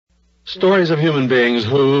Stories of human beings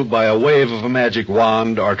who, by a wave of a magic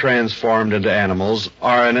wand, are transformed into animals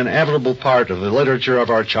are an inevitable part of the literature of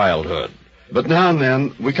our childhood. But now and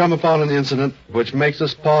then, we come upon an incident which makes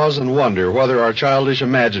us pause and wonder whether our childish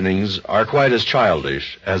imaginings are quite as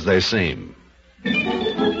childish as they seem.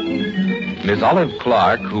 Miss Olive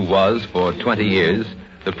Clark, who was, for 20 years,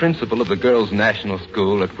 the principal of the Girls' National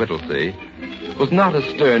School at Whittlesea, was not a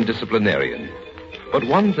stern disciplinarian. But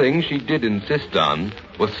one thing she did insist on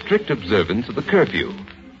was strict observance of the curfew.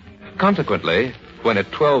 Consequently, when at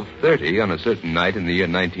 12:30 on a certain night in the year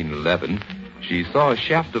 1911, she saw a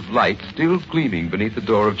shaft of light still gleaming beneath the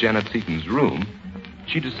door of Janet Seaton's room,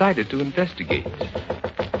 she decided to investigate.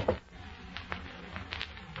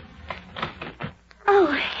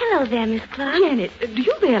 Oh, hello there, Miss Clark. Janet, do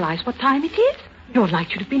you realize what time it is? Your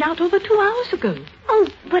light should have been out over 2 hours ago. Oh,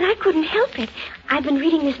 but I couldn't help it. I've been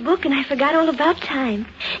reading this book and I forgot all about time.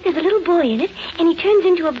 There's a little boy in it, and he turns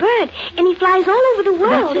into a bird, and he flies all over the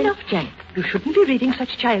world. That's enough, Janet. You shouldn't be reading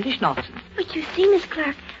such childish nonsense. But you see, Miss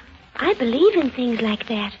Clark, I believe in things like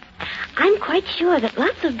that. I'm quite sure that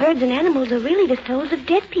lots of birds and animals are really the souls of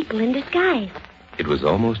dead people in disguise. It was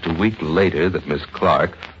almost a week later that Miss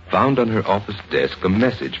Clark found on her office desk a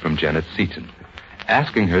message from Janet Seaton,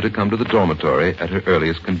 asking her to come to the dormitory at her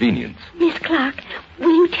earliest convenience. Miss Clark,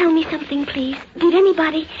 will you tell me something, please? Did any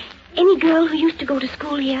girl who used to go to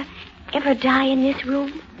school here, ever die in this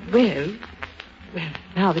room? Well,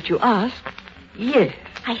 now that you ask, yes.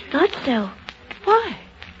 I thought so. Why?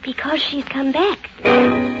 Because she's come back.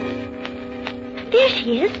 There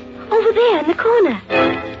she is, over there in the corner.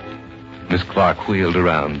 Miss Clark wheeled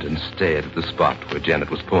around and stared at the spot where Janet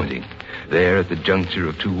was pointing. There, at the juncture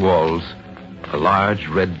of two walls, a large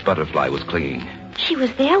red butterfly was clinging. She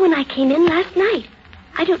was there when I came in last night.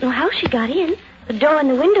 I don't know how she got in. The door and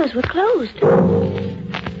the windows were closed.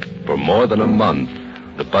 For more than a month,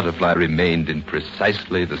 the butterfly remained in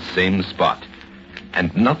precisely the same spot.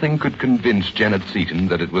 And nothing could convince Janet Seaton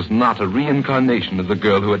that it was not a reincarnation of the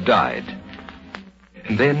girl who had died.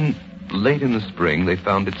 And then, late in the spring, they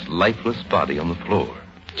found its lifeless body on the floor.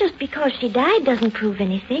 Just because she died doesn't prove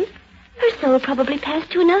anything. Her soul probably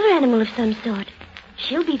passed to another animal of some sort.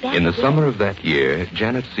 She'll be back In the again. summer of that year,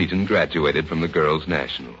 Janet Seaton graduated from the Girls'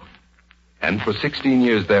 National. And for 16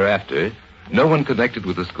 years thereafter, no one connected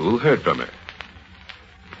with the school heard from her.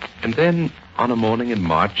 And then, on a morning in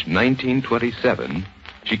March 1927,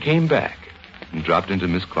 she came back and dropped into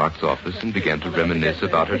Miss Clark's office and began to reminisce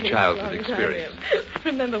about her childhood experience.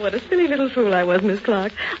 Remember what a silly little fool I was, Miss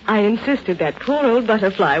Clark. I insisted that poor old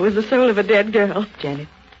butterfly was the soul of a dead girl. Janet,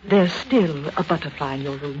 there's still a butterfly in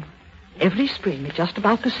your room. Every spring, at just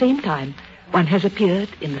about the same time, one has appeared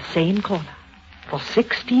in the same corner for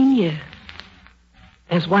 16 years.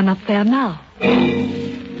 There's one up there now.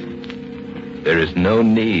 There is no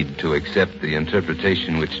need to accept the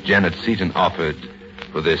interpretation which Janet Seaton offered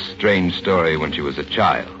for this strange story when she was a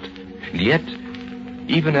child. And yet,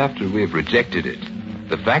 even after we have rejected it,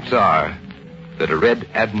 the facts are that a red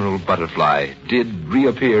admiral butterfly did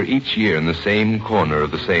reappear each year in the same corner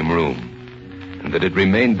of the same room, and that it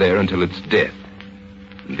remained there until its death.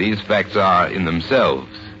 And these facts are, in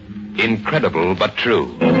themselves, incredible but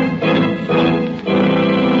true.